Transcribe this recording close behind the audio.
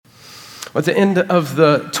At the end of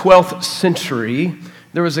the 12th century,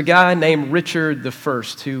 there was a guy named Richard I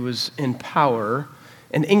who was in power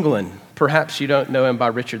in England. Perhaps you don't know him by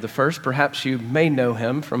Richard I. Perhaps you may know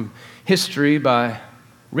him from history by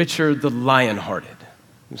Richard the Lionhearted.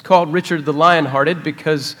 He was called Richard the Lionhearted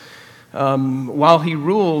because while he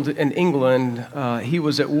ruled in England, he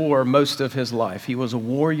was at war most of his life. He was a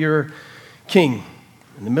warrior king.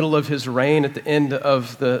 In the middle of his reign at the end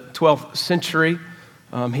of the 12th century,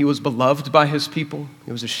 he was beloved by his people.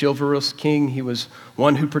 He was a chivalrous king. He was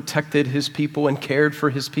one who protected his people and cared for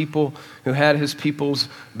his people, who had his people's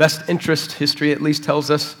best interest, history at least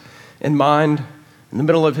tells us, in mind. In the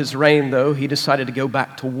middle of his reign, though, he decided to go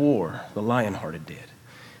back to war, the Lionhearted did.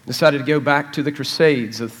 He decided to go back to the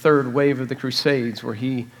Crusades, the third wave of the Crusades, where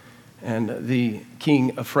he and the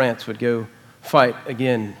King of France would go fight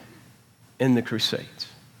again in the Crusades.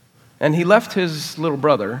 And he left his little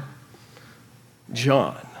brother,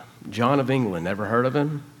 John of England. Ever heard of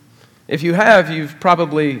him? If you have, you've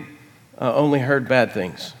probably only heard bad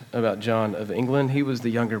things about John of England. He was the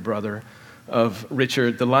younger brother of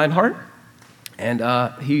Richard the Lionheart, and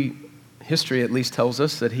history at least tells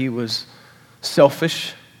us that he was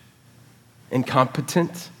selfish,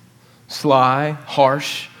 incompetent, sly,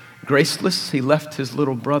 harsh, graceless. He left his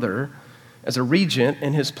little brother as a regent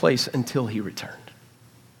in his place until he returned.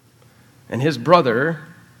 And his brother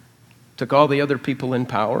took all the other people in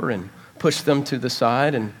power and pushed them to the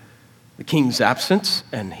side in the king's absence,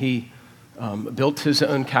 and he built his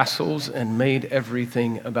own castles and made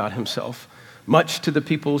everything about himself, much to the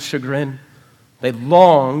people's chagrin.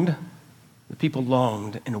 The people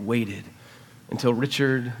longed and waited until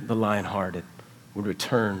Richard the Lionhearted would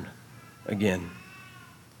return again.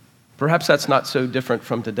 Perhaps that's not so different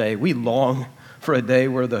from today. We long for a day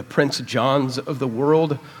where the Prince Johns of the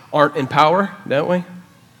world aren't in power, don't we?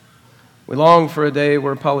 We long for a day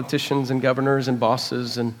where politicians and governors and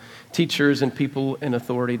bosses and teachers and people in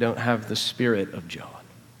authority don't have the spirit of John.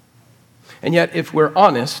 And yet, if we're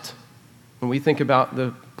honest, when we think about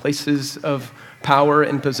the places of power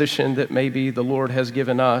and position that maybe the Lord has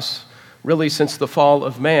given us, really since the fall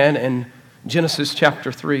of man in Genesis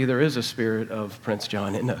chapter 3, there is a spirit of Prince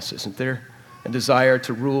John in us, isn't there? A desire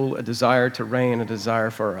to rule, a desire to reign, a desire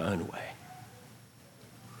for our own way.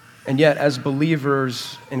 And yet, as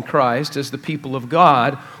believers in Christ, as the people of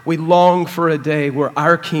God, we long for a day where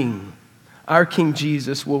our King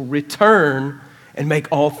Jesus, will return and make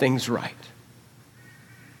all things right.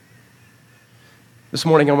 This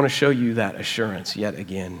morning, I want to show you that assurance yet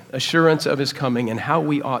again, assurance of his coming and how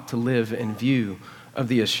we ought to live in view of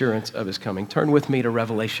the assurance of his coming. Turn with me to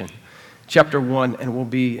Revelation chapter 1, and we'll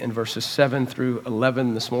be in verses 7 through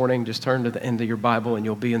 11 this morning. Just turn to the end of your Bible, and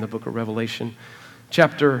you'll be in the book of Revelation.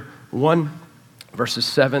 Chapter 1, verses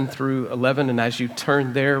 7 through 11. And as you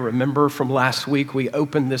turn there, remember from last week, we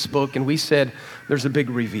opened this book and we said there's a big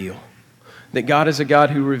reveal. That God is a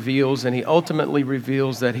God who reveals, and he ultimately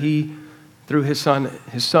reveals that he, through his son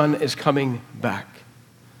is coming back.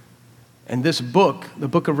 And this book, the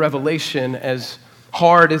book of Revelation, as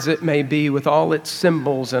hard as it may be with all its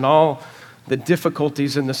symbols and all the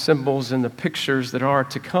difficulties and the symbols and the pictures that are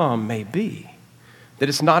to come may be, that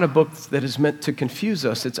it's not a book that is meant to confuse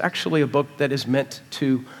us. It's actually a book that is meant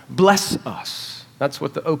to bless us. That's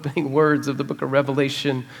what the opening words of the book of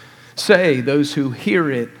Revelation say. Those who hear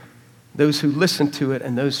it, those who listen to it,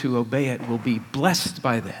 and those who obey it will be blessed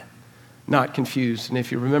by that, not confused. And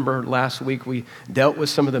if you remember last week, we dealt with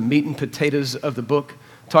some of the meat and potatoes of the book,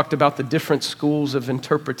 talked about the different schools of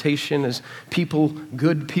interpretation as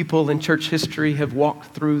good people in church history have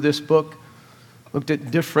walked through this book. Looked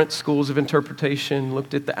at different schools of interpretation,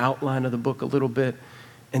 looked at the outline of the book a little bit,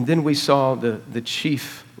 and then we saw the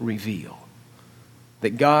chief reveal.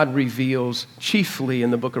 That God reveals chiefly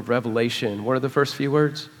in the book of Revelation. What are the first few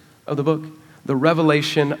words of the book? The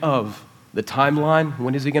revelation of the timeline.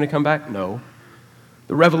 When is he going to come back? No.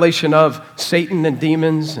 The revelation of Satan and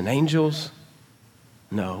demons and angels?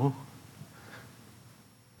 No.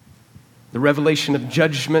 The revelation of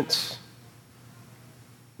judgments?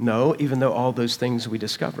 No, even though all those things we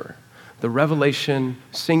discover. The revelation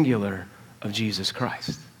singular of Jesus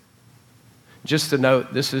Christ. Just to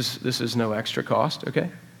note, this is no extra cost, okay?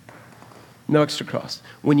 No extra cost.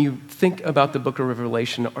 When you think about the book of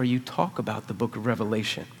Revelation, or you talk about the book of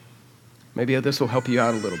Revelation, maybe this will help you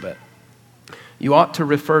out a little bit. You ought to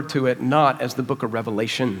refer to it not as the book of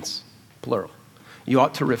Revelations, plural. You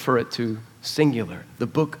ought to refer it to singular, the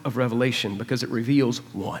book of Revelation, because it reveals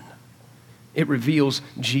one. It reveals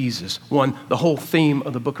Jesus. One, the whole theme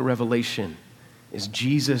of the book of Revelation is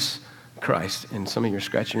Jesus Christ. And some of you are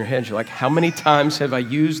scratching your heads. You're like, how many times have I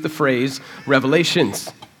used the phrase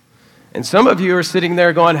Revelations? And some of you are sitting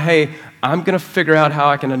there going, hey, I'm going to figure out how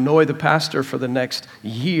I can annoy the pastor for the next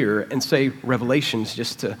year and say Revelations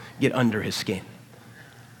just to get under his skin.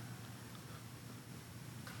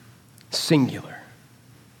 Singular.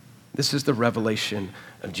 This is the revelation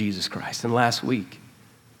of Jesus Christ. And last week,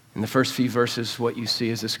 in the first few verses, what you see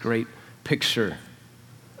is this great picture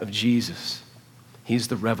of Jesus. He's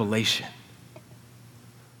the revelation.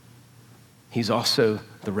 He's also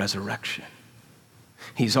the resurrection.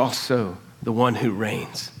 He's also the one who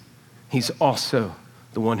reigns. He's also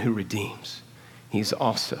the one who redeems. He's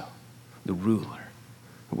also the ruler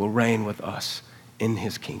who will reign with us in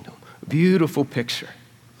his kingdom. Beautiful picture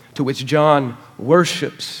to which John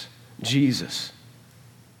worships Jesus,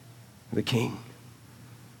 the King.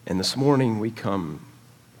 And this morning we come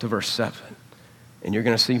to verse 7, and you're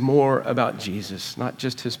going to see more about Jesus, not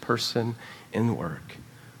just his person and work,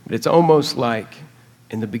 but it's almost like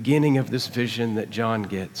in the beginning of this vision that John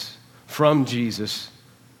gets from Jesus,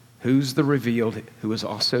 who's the revealed, who is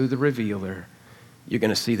also the revealer, you're going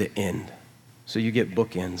to see the end. So you get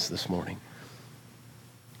bookends this morning.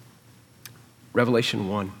 Revelation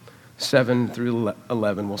 1, 7 through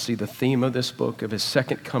 11, we'll see the theme of this book, of his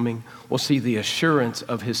second coming. We'll see the assurance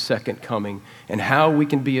of his second coming and how we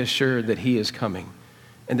can be assured that he is coming.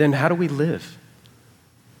 And then how do we live?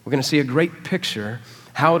 We're going to see a great picture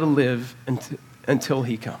how to live until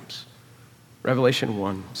he comes. Revelation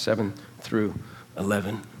 1, 7 through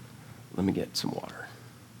 11. Let me get some water.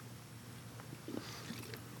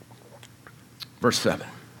 Verse 7.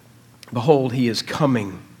 Behold, he is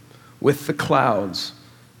coming with the clouds,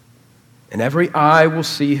 and every eye will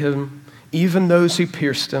see him, even those who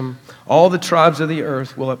pierced him. All the tribes of the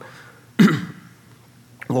earth will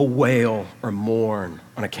wail or mourn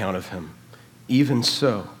on account of him. Even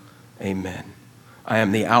so, amen. I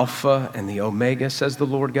am the Alpha and the Omega, says the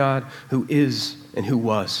Lord God, who is and who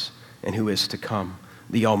was and who is to come,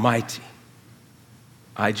 the Almighty.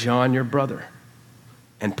 I, John, your brother,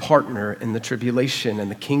 and partner in the tribulation and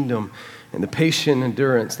the kingdom and the patient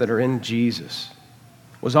endurance that are in Jesus,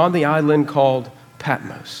 was on the island called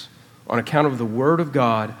Patmos on account of the word of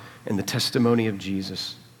God and the testimony of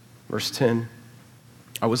Jesus. Verse 10,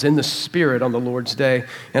 I was in the Spirit on the Lord's day,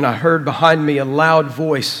 and I heard behind me a loud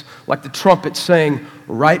voice like the trumpet saying,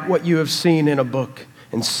 write what you have seen in a book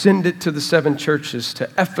and send it to the 7 churches, to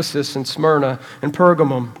Ephesus and Smyrna and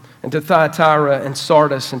Pergamum and to Thyatira and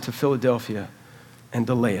Sardis and to Philadelphia and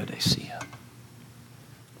to Laodicea.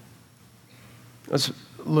 Let's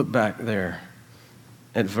look back there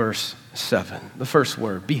at verse 7. The first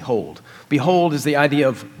word, behold. Behold is the idea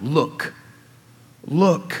of look.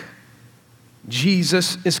 Look.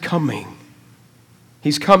 Jesus is coming.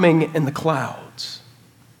 He's coming in the clouds.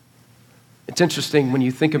 It's interesting when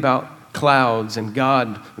you think about clouds and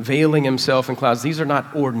God veiling himself in clouds. These are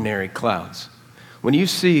not ordinary clouds. When you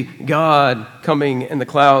see God coming in the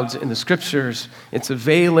clouds in the scriptures, it's a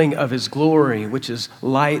veiling of his glory, which is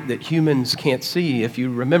light that humans can't see. If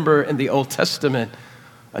you remember in the Old Testament,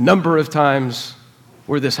 a number of times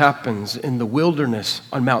where this happens in the wilderness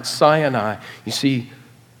on Mount Sinai, you see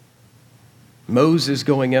Moses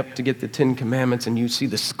going up to get the 10 Commandments, and you see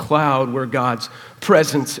this cloud where God's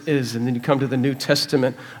presence is. And then you come to the New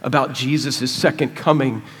Testament about Jesus' second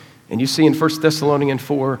coming, and you see in 1 Thessalonians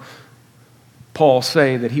 4, Paul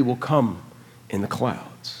say that he will come in the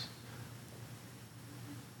clouds.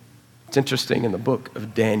 It's interesting in the book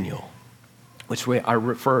of Daniel, which I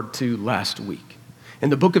referred to last week. In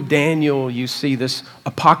the book of Daniel, you see this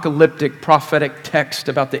apocalyptic prophetic text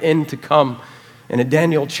about the end to come. And in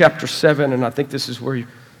Daniel chapter 7, and I think this is where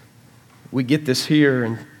we get this here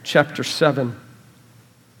in chapter 7,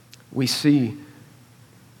 we see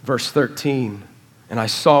verse 13, and I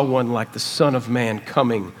saw one like the Son of Man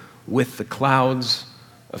coming with the clouds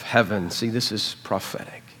of heaven. See, this is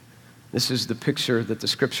prophetic. This is the picture that the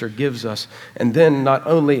scripture gives us. And then not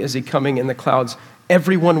only is he coming in the clouds,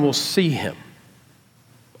 everyone will see him.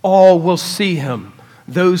 All will see him.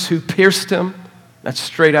 Those who pierced him, that's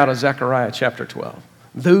straight out of Zechariah chapter 12.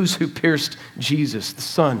 Those who pierced Jesus, the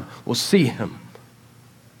Son, will see him.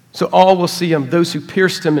 So all will see him. Those who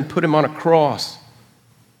pierced him and put him on a cross.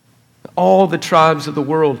 All the tribes of the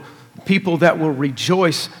world, people that will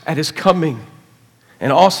rejoice at his coming.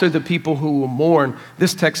 And also the people who will mourn.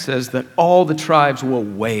 This text says that all the tribes will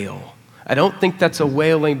wail. I don't think that's a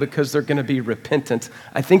wailing because they're going to be repentant.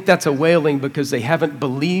 I think that's a wailing because they haven't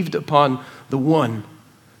believed upon the one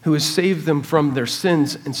who has saved them from their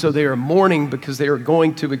sins. And so they are mourning because they are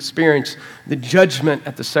going to experience the judgment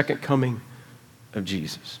at the second coming of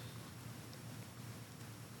Jesus.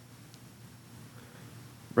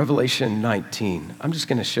 Revelation 19. I'm just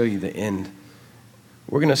going to show you the end.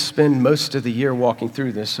 We're going to spend most of the year walking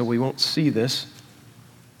through this, so we won't see this.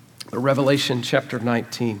 But Revelation chapter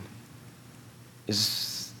 19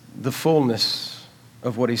 is the fullness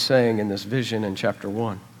of what he's saying in this vision in chapter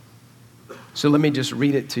 1. So let me just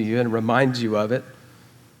read it to you and remind you of it.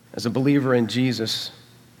 As a believer in Jesus,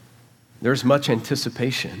 there's much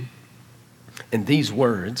anticipation in these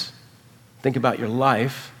words. Think about your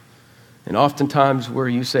life, and oftentimes where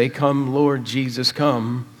you say, "Come, Lord Jesus,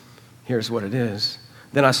 come," here's what it is.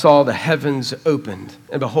 Then I saw the heavens opened,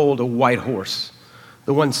 and behold, a white horse,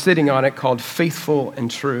 the one sitting on it called Faithful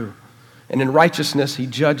and True, and in righteousness he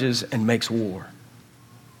judges and makes war.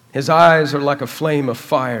 His eyes are like a flame of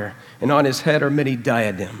fire, and on his head are many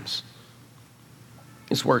diadems.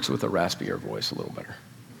 This works with a raspier voice a little better.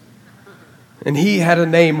 And he had a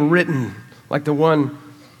name written like the one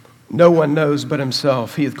no one knows but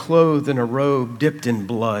himself. He is clothed in a robe dipped in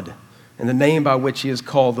blood, and the name by which he is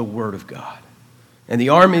called the Word of God. And the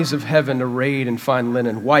armies of heaven, arrayed in fine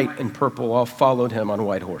linen, white and purple, all followed him on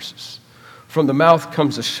white horses. From his mouth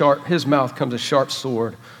comes a sharp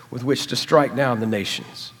sword with which to strike down the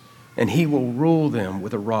nations. And he will rule them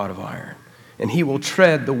with a rod of iron. And he will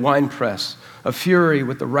tread the winepress of fury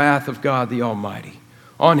with the wrath of God the Almighty.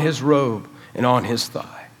 On his robe and on his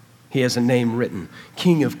thigh, he has a name written,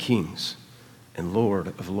 King of Kings and Lord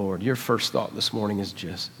of Lords. Your first thought this morning is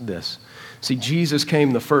just this. See, Jesus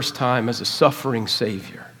came the first time as a suffering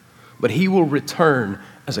Savior, but he will return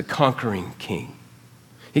as a conquering King.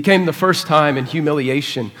 He came the first time in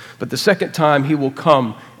humiliation, but the second time he will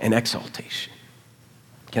come in exaltation.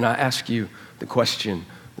 Can I ask you the question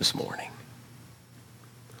this morning?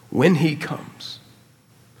 When he comes,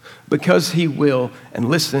 because he will, and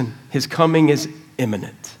listen, his coming is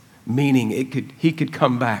imminent, meaning he could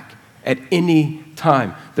come back at any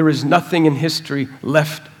time. There is nothing in history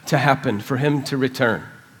left to happen for him to return.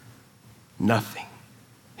 Nothing.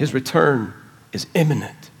 His return is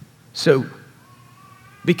imminent. So,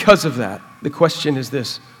 because of that, the question is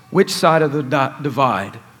this: which side of the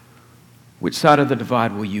divide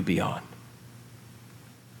will you be on?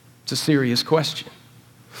 It's a serious question.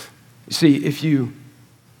 You see, if you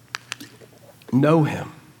know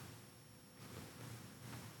him,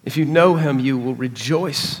 you will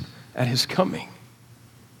rejoice at his coming.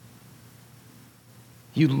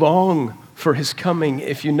 You long for his coming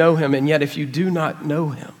if you know him, and yet if you do not know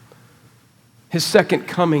him, his second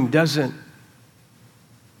coming doesn't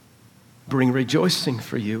bring rejoicing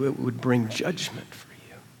for you, it would bring judgment for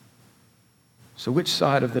you. So which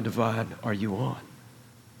side of the divide are you on?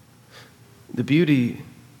 The beauty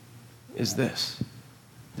is this: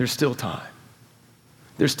 there's still time.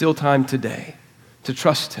 There's still time today to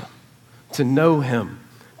trust him, to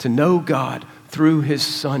know God through his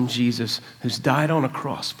son Jesus, who's died on a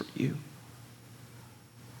cross for you.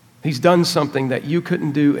 He's done something that you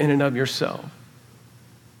couldn't do in and of yourself.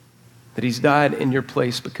 That he's died in your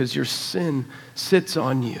place because your sin sits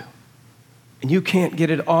on you. And you can't get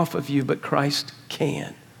it off of you, but Christ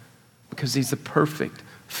can. Because he's the perfect,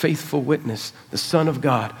 faithful witness, the Son of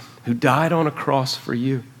God, who died on a cross for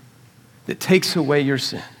you, that takes away your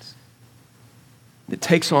sins, that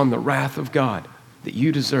takes on the wrath of God that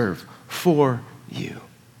you deserve for you.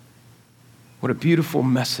 What a beautiful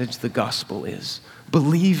message the gospel is.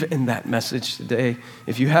 Believe in that message today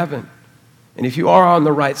if you haven't. And if you are on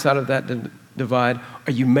the right side of that divide,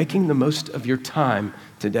 are you making the most of your time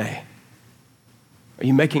today? Are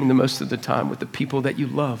you making the most of the time with the people that you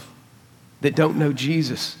love, that don't know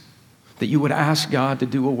Jesus, that you would ask God to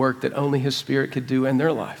do a work that only his Spirit could do in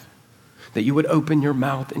their life, that you would open your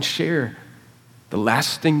mouth and share the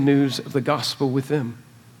lasting news of the gospel with them,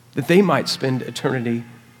 that they might spend eternity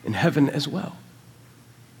in heaven as well?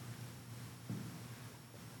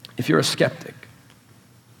 If you're a skeptic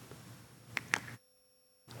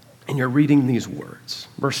and you're reading these words,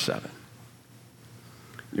 verse 7,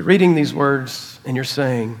 you're reading these words and you're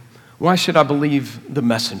saying, why should I believe the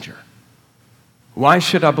messenger? Why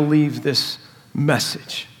should I believe this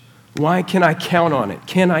message? Why can I count on it?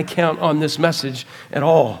 Can I count on this message at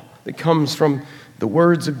all that comes from the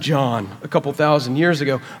words of John a couple thousand years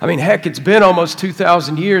ago? I mean, heck, it's been almost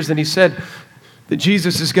 2,000 years and he said that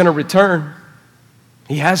Jesus is going to return.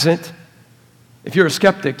 He hasn't. If you're a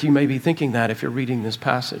skeptic, you may be thinking that if you're reading this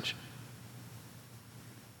passage.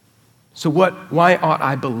 So why ought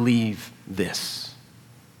I believe this?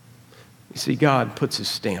 You see, God puts his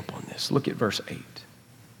stamp on this. Look at verse 8.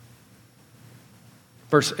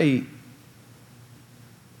 Verse 8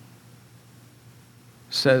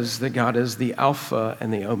 says that God is the Alpha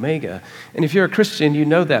and the Omega. And if you're a Christian, you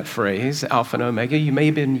know that phrase, Alpha and Omega. You may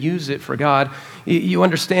even use it for God. You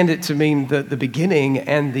understand it to mean the beginning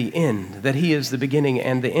and the end, that he is the beginning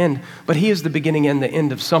and the end, but he is the beginning and the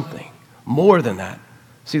end of something, more than that.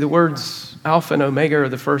 See, the words Alpha and Omega are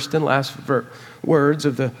the first and last words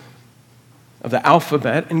of the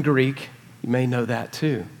alphabet in Greek. You may know that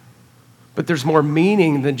too. But there's more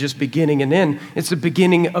meaning than just beginning and end. It's the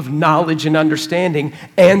beginning of knowledge and understanding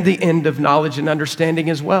and the end of knowledge and understanding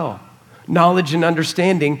as well. Knowledge and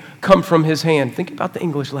understanding come from his hand. Think about the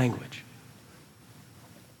English language.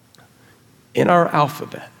 In our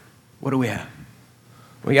alphabet, what do we have?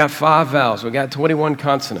 We got 5 vowels. We got 21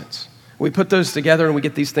 consonants. We put those together and we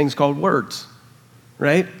get these things called words,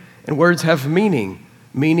 right? And words have meaning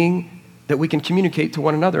that we can communicate to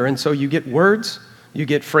one another. And so you get words, you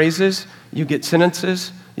get phrases, you get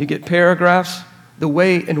sentences, you get paragraphs. The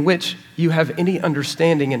way in which you have any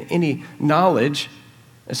understanding and any knowledge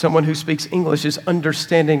as someone who speaks English is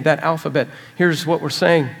understanding that alphabet. Here's what we're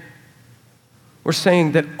saying. We're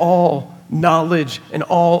saying that all knowledge and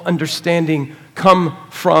all understanding come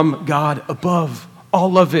from God above.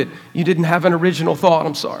 All of it. You didn't have an original thought,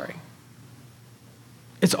 I'm sorry.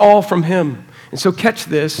 It's all from him. And so catch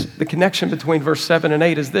this, the connection between verse 7 and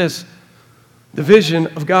 8 is this. The vision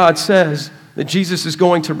of God says that Jesus is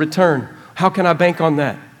going to return. How can I bank on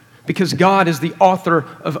that? Because God is the author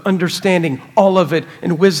of understanding, all of it,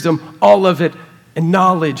 and wisdom, all of it, and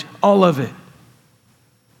knowledge, all of it.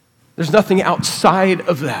 There's nothing outside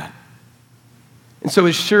of that. And so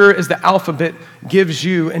as sure as the alphabet gives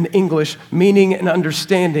you in English meaning and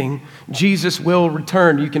understanding, Jesus will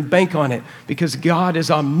return. You can bank on it because God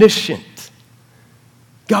is omniscient.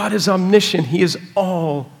 God is omniscient. He is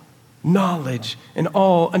all knowledge and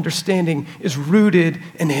all understanding is rooted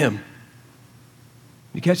in him.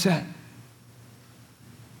 You catch that?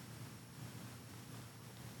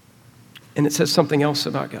 And it says something else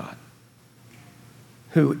about God.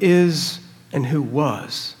 Who is and who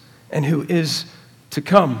was and who is to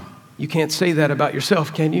come. You can't say that about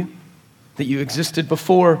yourself, can you? That you existed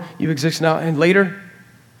before, you exist now and later.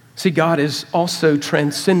 See, God is also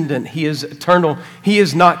transcendent. He is eternal. He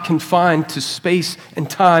is not confined to space and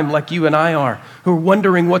time like you and I are, who are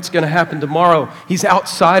wondering what's going to happen tomorrow. He's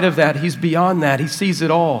outside of that. He's beyond that. He sees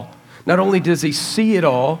it all. Not only does he see it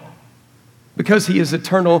all, because he is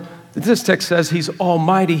eternal, this text says he's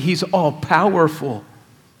almighty, he's all-powerful,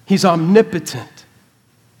 he's omnipotent,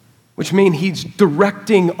 which means he's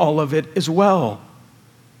directing all of it as well.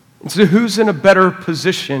 And so who's in a better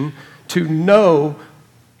position to know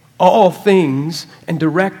all things and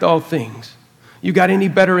direct all things? You got any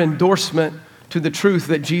better endorsement to the truth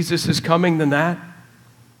that Jesus is coming than that?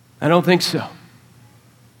 I don't think so.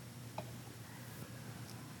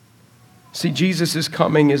 See, Jesus is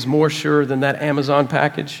coming is more sure than that Amazon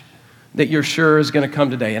package that you're sure is going to come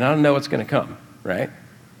today. And I don't know it's going to come, right?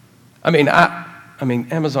 I mean,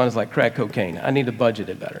 Amazon is like crack cocaine. I need to budget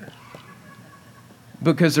it better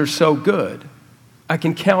because they're so good. I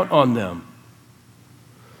can count on them.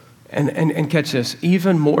 And catch this,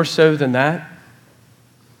 even more so than that,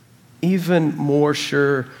 even more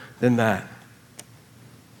sure than that,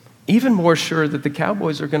 even more sure that the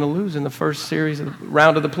Cowboys are going to lose in the first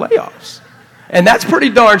round of the playoffs. And that's pretty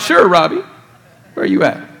darn sure, Robbie. Where are you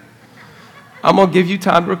at? I'm going to give you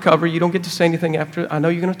time to recover. You don't get to say anything after. I know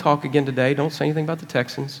you're going to talk again today. Don't say anything about the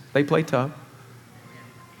Texans. They play tough.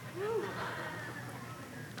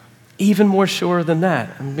 Even more sure than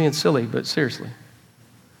that. I'm being silly, but seriously.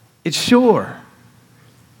 It's sure.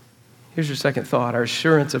 Here's your second thought. Our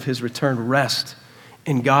assurance of his return rests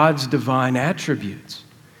in God's divine attributes,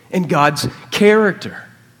 in God's character.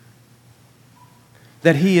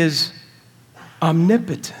 That he is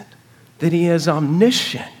omnipotent, that he is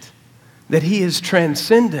omniscient, that he is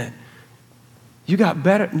transcendent. You got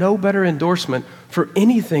no better endorsement for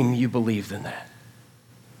anything you believe than that.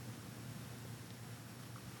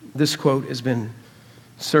 This quote has been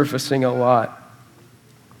surfacing a lot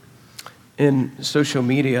in social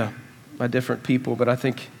media by different people, but I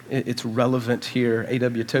think it's relevant here.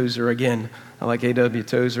 A.W. Tozer, again, I like A.W.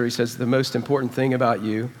 Tozer. He says, the most important thing about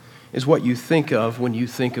you is what you think of when you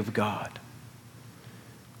think of God.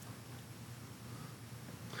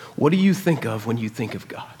 What do you think of when you think of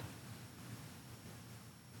God?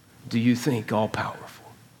 Do you think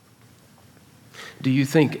all-powerful? Do you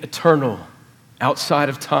think eternal, outside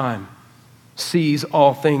of time, sees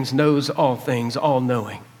all things, knows all things,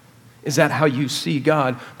 all-knowing? Is that how you see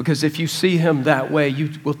God? Because if you see him that way,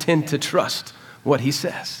 you will tend to trust what he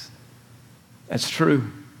says. That's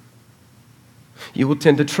true. You will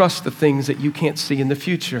tend to trust the things that you can't see in the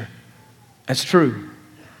future. That's true.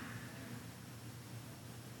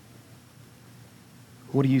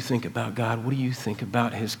 What do you think about God? What do you think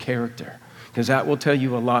about his character? Because that will tell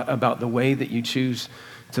you a lot about the way that you choose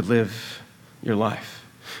to live your life.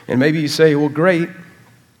 And maybe you say, well, great,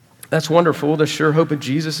 that's wonderful. The sure hope of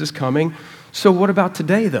Jesus is coming. So what about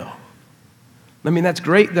today, though? I mean, that's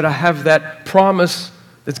great that I have that promise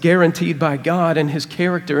that's guaranteed by God and his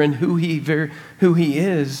character and who he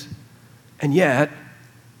is. And yet,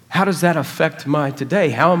 how does that affect my today?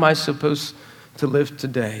 How am I supposed to live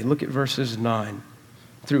today? Look at verses 9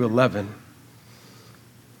 through 11.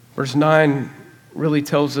 Verse 9 really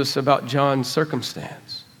tells us about John's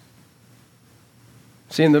circumstance.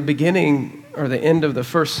 See, in the beginning or the end of the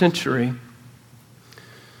first century,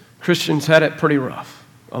 Christians had it pretty rough,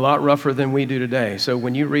 a lot rougher than we do today. So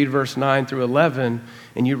when you read verse 9 through 11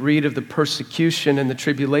 and you read of the persecution and the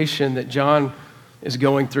tribulation that John is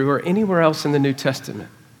going through, or anywhere else in the New Testament,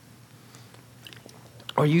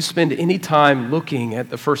 or you spend any time looking at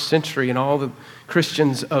the first century and all the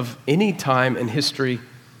Christians of any time in history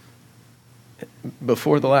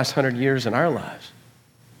before the last 100 years in our lives,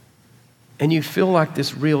 and you feel like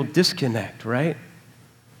this real disconnect, right?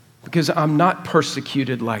 Because I'm not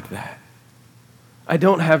persecuted like that. I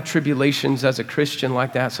don't have tribulations as a Christian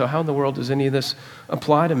like that, so how in the world does any of this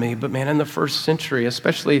apply to me? But man, in the first century,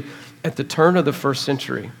 especially at the turn of the first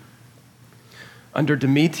century, under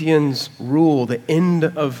Domitian's rule, the end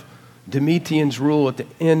of Domitian's rule at the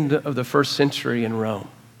end of the first century in Rome,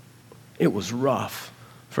 it was rough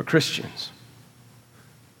for Christians.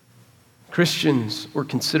 Christians were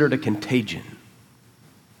considered a contagion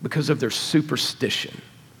because of their superstition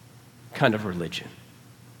kind of religion.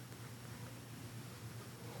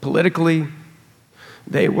 Politically,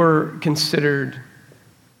 they were considered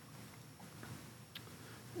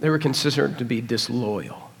to be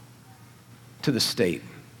disloyal to the state.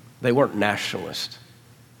 They weren't nationalist.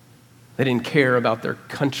 They didn't care about their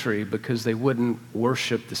country because they wouldn't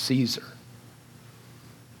worship the Caesar.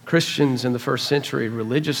 Christians in the first century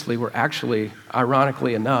religiously were actually,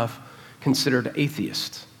 ironically enough, considered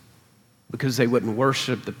atheists because they wouldn't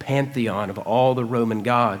worship the pantheon of all the Roman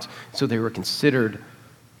gods. So they were considered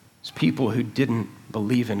as people who didn't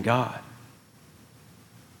believe in God.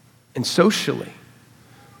 And socially,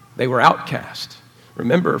 they were outcast.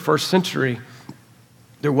 Remember, first century,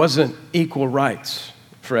 there wasn't equal rights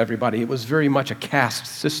for everybody. It was very much a caste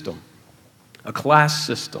system, a class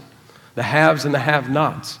system, the haves and the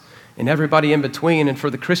have-nots, and everybody in between. And for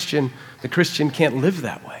the Christian can't live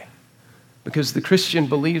that way because the Christian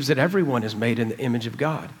believes that everyone is made in the image of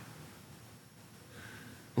God.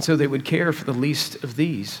 And so they would care for the least of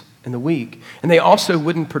these and the weak. And they also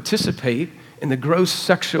wouldn't participate in the gross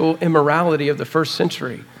sexual immorality of the first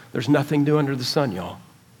century. There's nothing new under the sun, y'all.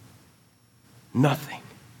 Nothing.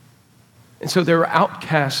 And so they were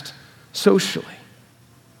outcast socially.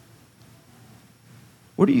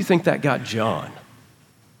 Where do you think that got John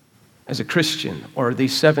as a Christian, or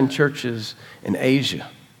these 7 churches in Asia?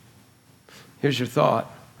 Here's your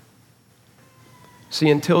thought. See,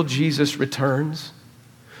 until Jesus returns,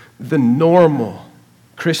 the normal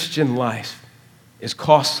Christian life is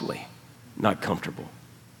costly, not comfortable.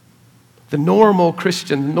 The normal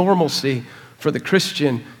Christian, normalcy for the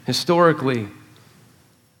Christian historically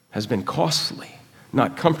has been costly,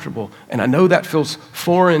 not comfortable. And I know that feels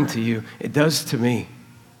foreign to you. It does to me.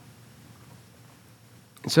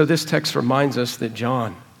 And so this text reminds us that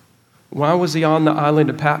John, why was he on the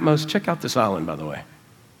island of Patmos? Check out this island, by the way.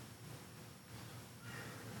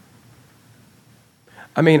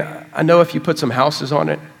 I mean, I know if you put some houses on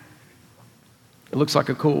it, it looks like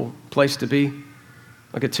a cool place to be,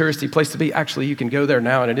 like a touristy place to be. Actually, you can go there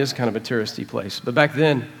now, and it is kind of a touristy place. But back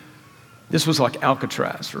then, this was like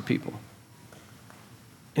Alcatraz for people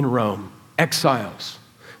in Rome. Exiles,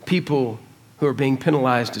 people who are being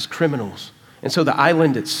penalized as criminals. And so the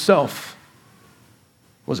island itself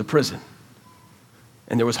was a prison.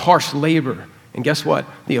 And there was harsh labor. And guess what?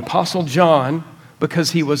 The Apostle John,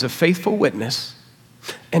 because he was a faithful witness,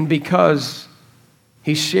 and because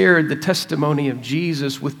he shared the testimony of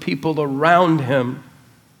Jesus with people around him,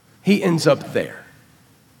 he ends up there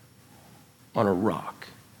on a rock.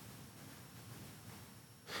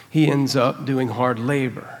 He ends up doing hard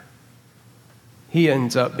labor. He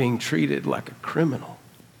ends up being treated like a criminal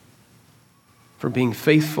for being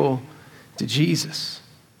faithful to Jesus.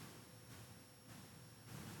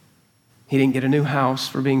 He didn't get a new house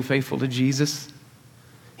for being faithful to Jesus.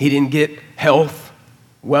 He didn't get health,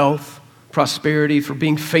 wealth, prosperity for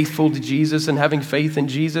being faithful to Jesus and having faith in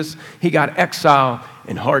Jesus. He got exile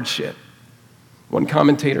and hardship. One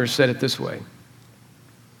commentator said it this way.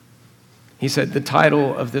 He said, the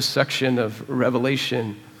title of this section of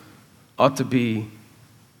Revelation ought to be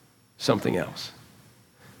something else.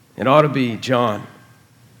 It ought to be John,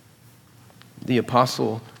 the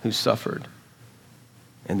apostle who suffered.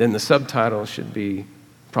 And then the subtitle should be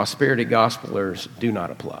Prosperity Gospelers Do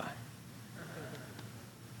Not Apply.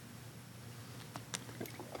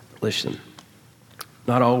 Listen,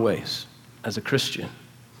 not always, as a Christian,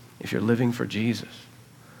 if you're living for Jesus,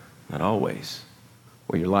 not always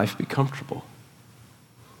will your life be comfortable.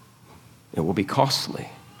 It will be costly.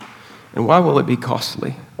 And why will it be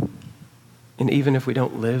costly? And even if we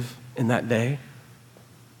don't live in that day,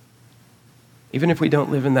 even if we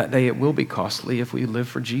don't live in that day, it will be costly if we live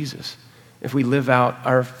for Jesus, if we live out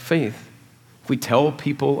our faith, if we tell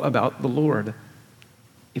people about the Lord,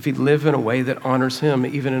 if we live in a way that honors him,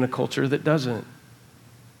 even in a culture that doesn't.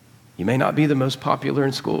 You may not be the most popular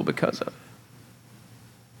in school because of it.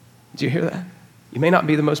 Did you hear that? You may not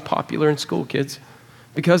be the most popular in school, kids,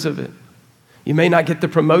 because of it. You may not get the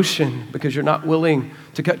promotion because you're not willing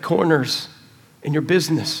to cut corners in your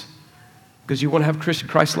business because you want to have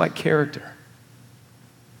Christ-like character.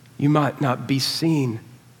 You might not be seen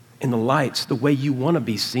in the lights the way you want to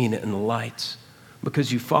be seen in the lights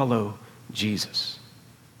because you follow Jesus.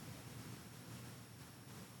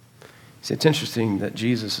 See, it's interesting that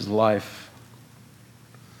Jesus' life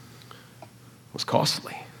was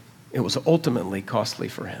costly. It was ultimately costly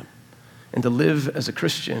for him. And to live as a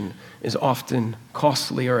Christian is often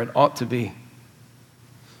costly, or it ought to be.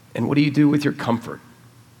 And what do you do with your comfort?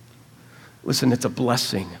 Listen, it's a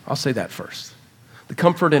blessing. I'll say that first. The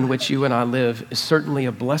comfort in which you and I live is certainly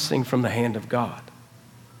a blessing from the hand of God.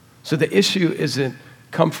 So the issue isn't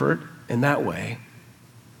comfort in that way,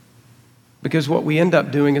 because what we end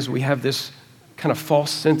up doing is we have this kind of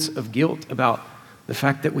false sense of guilt about the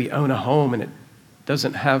fact that we own a home and it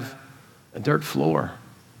doesn't have a dirt floor,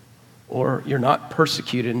 or you're not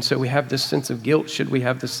persecuted. And so we have this sense of guilt. Should we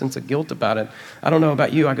have this sense of guilt about it? I don't know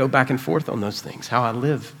about you. I go back and forth on those things, how I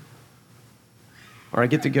live. Or I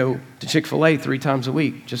get to go to Chick-fil-A 3 times a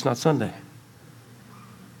week, just not Sunday.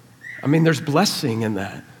 I mean, there's blessing in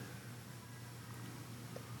that.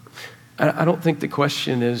 I don't think the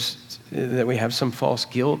question is that we have some false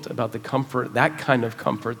guilt about the comfort, that kind of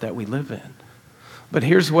comfort that we live in. But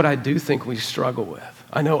here's what I do think we struggle with.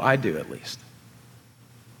 I know I do, at least.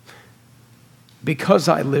 Because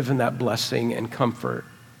I live in that blessing and comfort,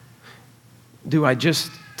 do I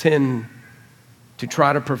just tend to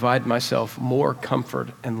try to provide myself more comfort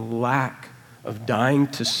and lack of dying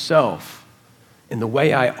to self in the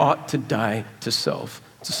way I ought to die to self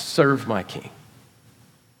to serve my King?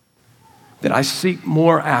 That I seek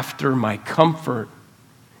more after my comfort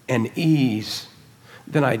and ease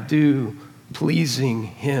than I do pleasing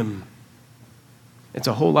him. It's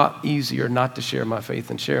a whole lot easier not to share my faith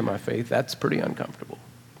than share my faith. That's pretty uncomfortable.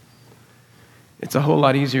 It's a whole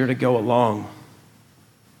lot easier to go along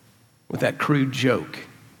with that crude joke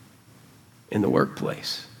in the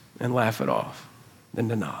workplace and laugh it off than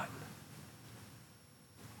to not.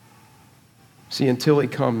 See, until he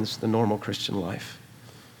comes, the normal Christian life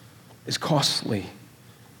is costly.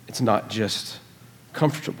 It's not just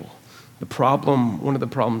comfortable. One of the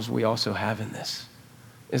problems we also have in this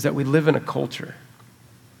is that we live in a culture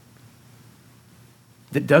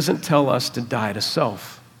that doesn't tell us to die to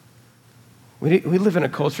self. We live in a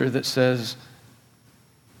culture that says,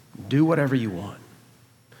 do whatever you want.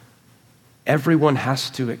 Everyone has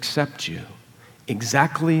to accept you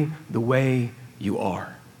exactly the way you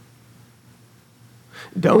are.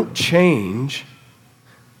 Don't change.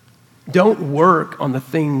 Don't work on the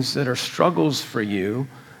things that are struggles for you.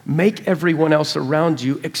 Make everyone else around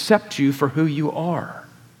you accept you for who you are.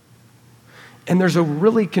 And there's a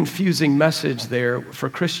really confusing message there for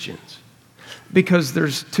Christians, because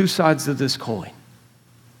there's two sides of this coin.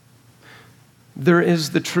 There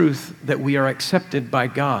is the truth that we are accepted by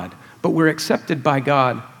God, but we're accepted by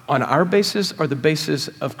God on our basis or the basis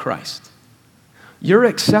of Christ. You're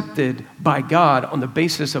accepted by God on the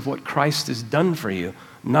basis of what Christ has done for you,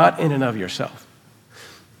 not in and of yourself.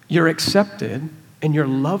 You're accepted and you're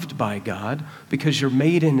loved by God because you're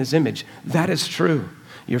made in his image. That is true.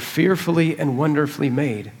 You're fearfully and wonderfully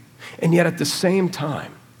made. And yet at the same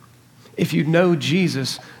time, if you know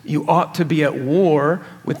Jesus, you ought to be at war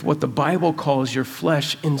with what the Bible calls your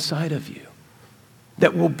flesh inside of you,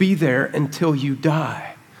 that will be there until you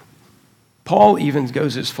die. Paul even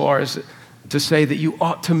goes as far as to say that you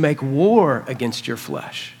ought to make war against your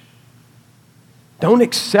flesh. Don't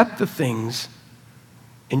accept the things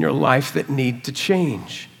in your life that need to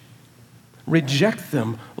change. Reject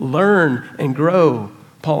them, learn, and grow.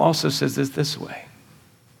 Paul also says this way: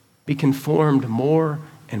 be conformed more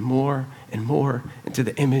and more and more into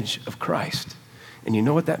the image of Christ. And you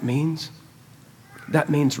know what that means? That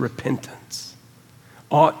means repentance.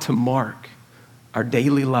 ought to mark our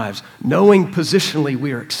daily lives, knowing positionally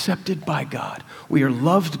we are accepted by God, we are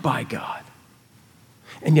loved by God,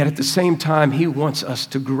 and yet at the same time, he wants us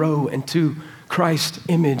to grow into Christ's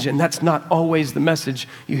image, and that's not always the message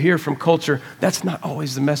you hear from culture. That's not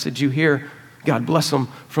always the message you hear, God bless them,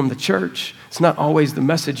 from the church. It's not always the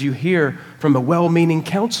message you hear from a well-meaning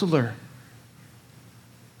counselor.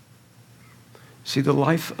 See, the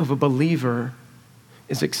life of a believer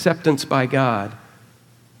is acceptance by God,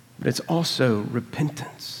 but it's also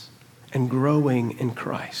repentance and growing in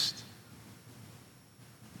Christ.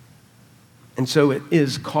 And so it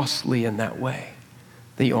is costly in that way,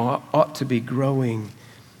 that you ought to be growing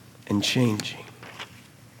and changing.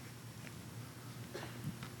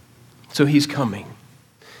 So he's coming,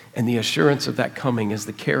 and the assurance of that coming is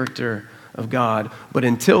the character of God. But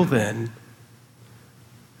until then,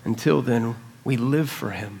 we live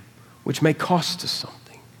for him, which may cost us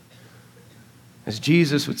something. As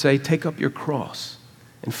Jesus would say, take up your cross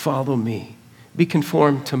and follow me. Be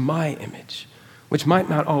conformed to my image, which might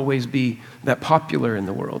not always be that popular in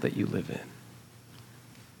the world that you live in.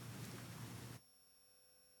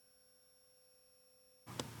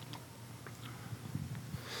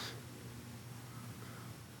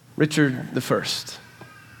 Richard I,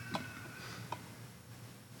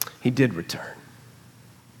 he did return.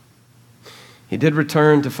 He did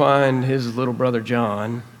return to find his little brother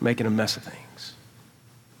John making a mess of things.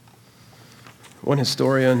 One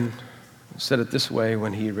historian said it this way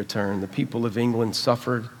when he returned: the people of England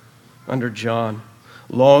suffered under John,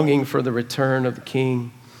 longing for the return of the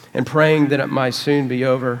king and praying that it might soon be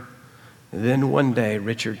over. Then one day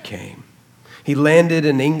Richard came. He landed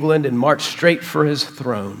in England and marched straight for his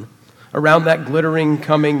throne. Around that glittering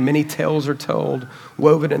coming, many tales are told,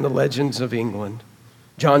 woven in the legends of England.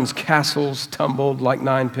 John's castles tumbled like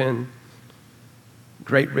ninepin.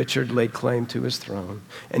 Great Richard laid claim to his throne,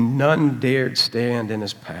 and none dared stand in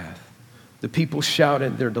his path. The people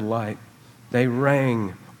shouted their delight. They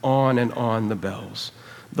rang on and on the bells.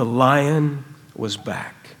 The lion was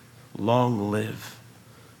back. Long live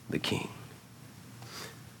the king.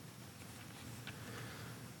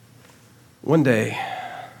 One day,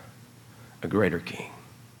 a greater king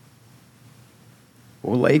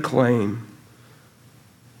will lay claim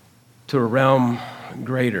to a realm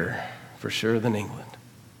greater, for sure, than England.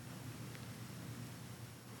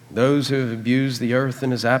 Those who have abused the earth in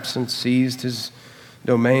his absence, seized his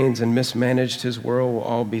domains, and mismanaged his world will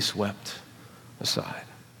all be swept aside.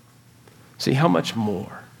 See, how much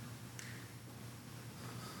more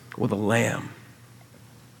will the Lamb,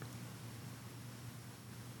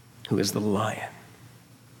 who is the Lion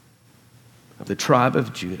of the tribe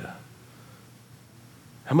of Judah,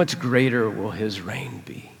 how much greater will his reign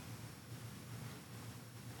be?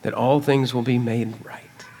 That all things will be made right.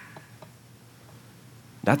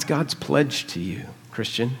 That's God's pledge to you,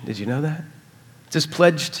 Christian. Did you know that? It's his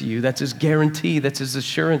pledge to you. That's his guarantee. That's his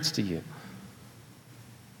assurance to you.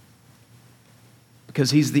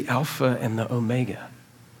 Because he's the Alpha and the Omega.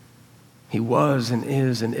 He was and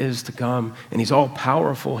is to come. And he's all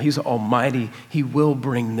powerful. He's almighty. He will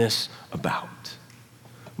bring this about.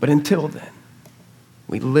 But until then,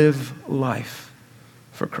 we live life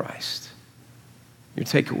for Christ. Your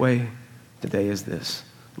takeaway today is this: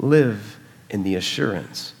 live in the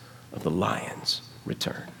assurance of the Lion's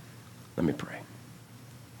return. Let me pray.